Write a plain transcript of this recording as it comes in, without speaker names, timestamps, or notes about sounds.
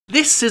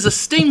This is a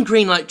Steam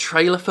Greenlight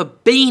trailer for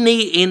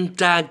Beanie in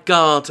Da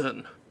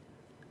Garden.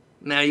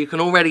 Now you can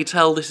already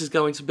tell this is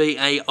going to be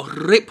a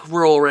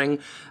rip-roaring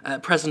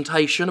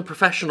presentation, a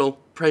professional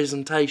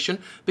presentation,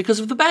 because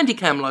of the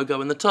Bandicam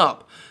logo in the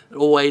top. It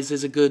always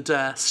is a good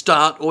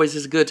start, always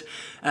is a good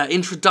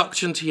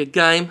introduction to your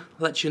game.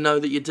 Lets you know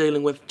that you're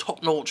dealing with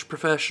top-notch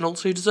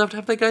professionals who deserve to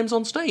have their games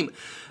on Steam.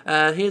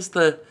 Here's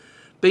the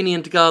Beanie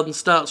in Da Garden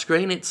start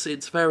screen.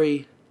 It's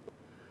very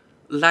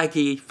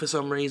laggy for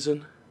some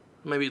reason.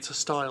 Maybe it's a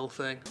style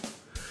thing.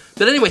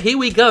 But anyway, here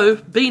we go.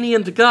 Beanie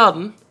in Da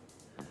Garden.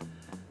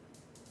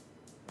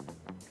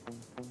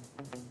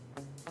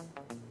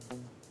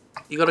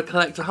 You got to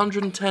collect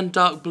 110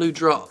 dark blue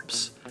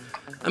drops.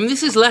 I mean,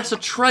 this is less a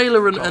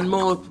trailer and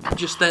more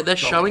just they're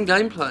showing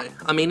gameplay.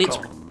 I mean, it's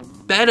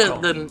better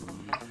than...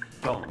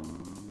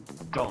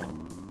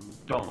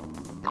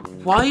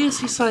 Why is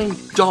he saying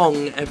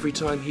dong every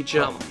time he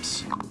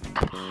jumps?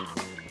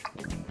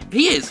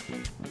 He is.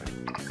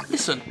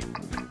 Listen.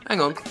 Hang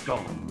on.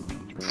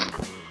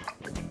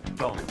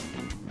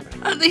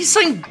 He's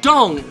saying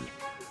dong.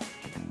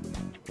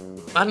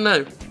 I don't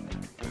know.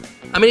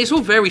 I mean, it's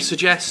all very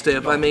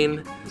suggestive. I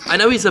mean, I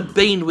know he's a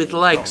bean with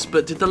legs,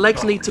 but did the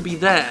legs need to be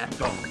there?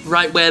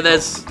 Right where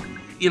there's,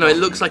 you know, it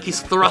looks like he's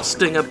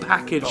thrusting a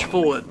package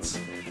forwards.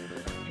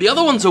 The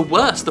other ones are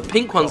worse, the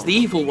pink ones, the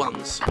evil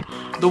ones.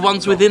 The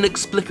ones with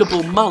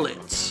inexplicable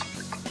mullets.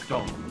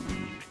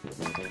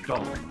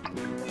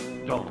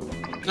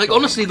 Like,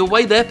 honestly, the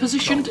way they're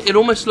positioned, it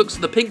almost looks,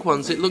 the pink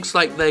ones, it looks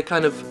like they're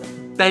kind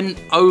of bent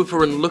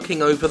over and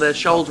looking over their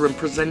shoulder and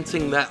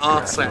presenting their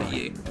arse at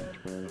you.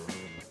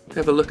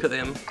 Have a look at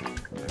him.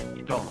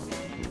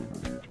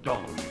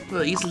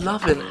 Look, he's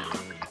loving it.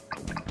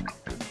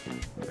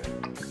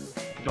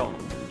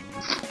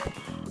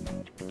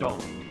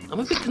 I'm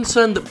a bit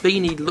concerned that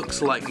Beanie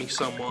looks like me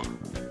somewhat.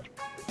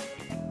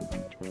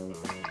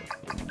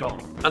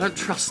 I don't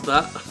trust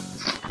that.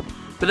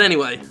 But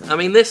anyway, I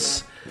mean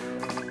this...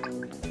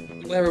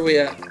 Where are we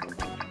at?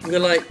 We're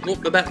like,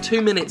 about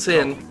 2 minutes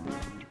in.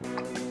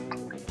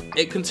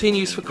 It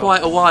continues for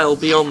quite a while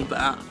beyond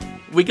that.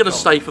 We're going to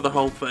stay for the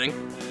whole thing.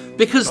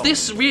 Because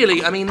this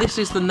really, I mean, this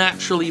is the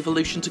natural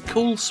evolution to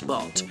Cool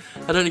Spot.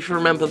 I don't know if you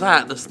remember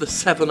that. That's the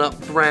 7-Up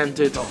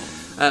branded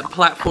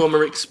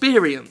platformer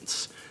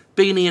experience.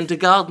 Beanie in Da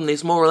Garden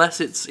is more or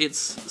less its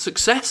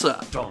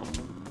successor.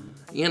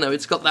 You know,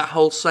 it's got that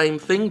whole same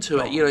thing to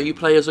it. You know, you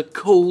play as a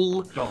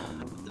cool,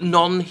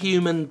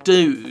 non-human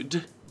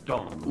dude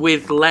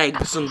with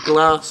legs and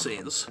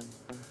glasses.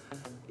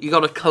 You got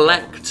to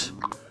collect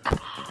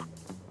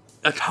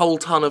a whole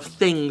ton of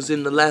things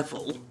in the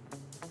level,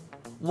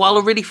 while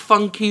a really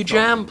funky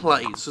jam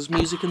plays as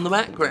music in the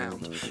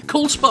background.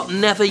 Cool Spot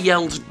never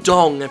yelled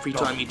dong every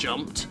time he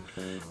jumped,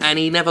 and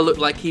he never looked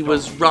like he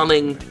was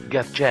running...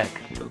 Get check.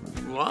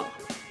 What?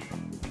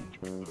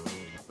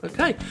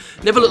 Okay.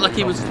 Never looked like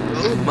he was...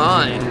 Oh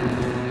my.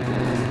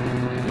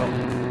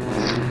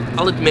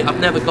 I'll admit, I've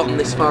never gotten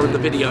this far in the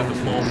video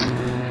before.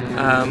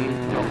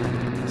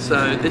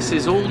 So this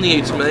is all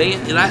new to me.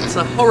 That's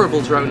a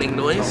horrible droning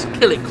noise.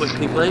 Kill it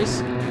quickly,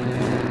 please.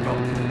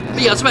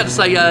 But yeah, I was about to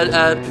say,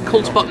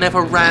 Cool Spot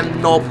never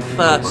ran knob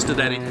first at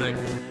anything.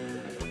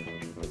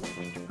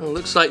 Oh,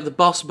 looks like the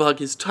boss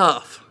bug is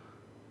tough.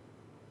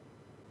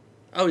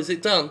 Oh, is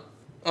it done?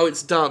 Oh,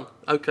 it's done.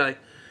 Okay.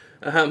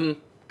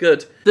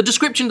 Good. The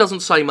description doesn't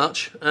say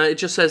much. It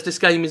just says this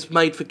game is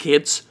made for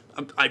kids.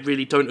 I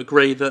really don't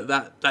agree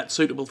that that's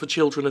suitable for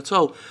children at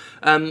all.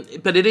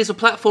 But it is a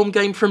platform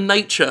game from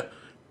nature.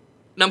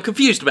 Now, I'm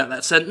confused about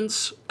that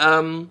sentence.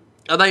 Are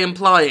they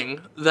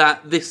implying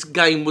that this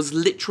game was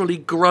literally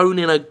grown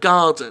in a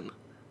garden?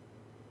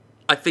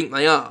 I think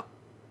they are.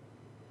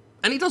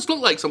 And it does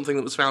look like something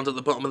that was found at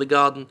the bottom of the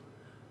garden.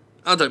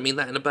 I don't mean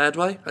that in a bad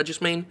way. I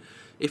just mean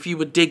if you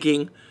were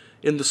digging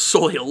in the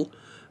soil,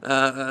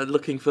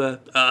 looking for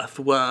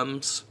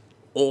earthworms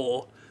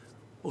or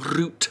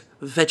root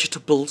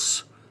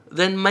vegetables,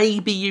 then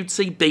maybe you'd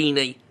see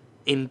Beanie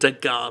in Da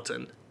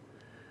Garden.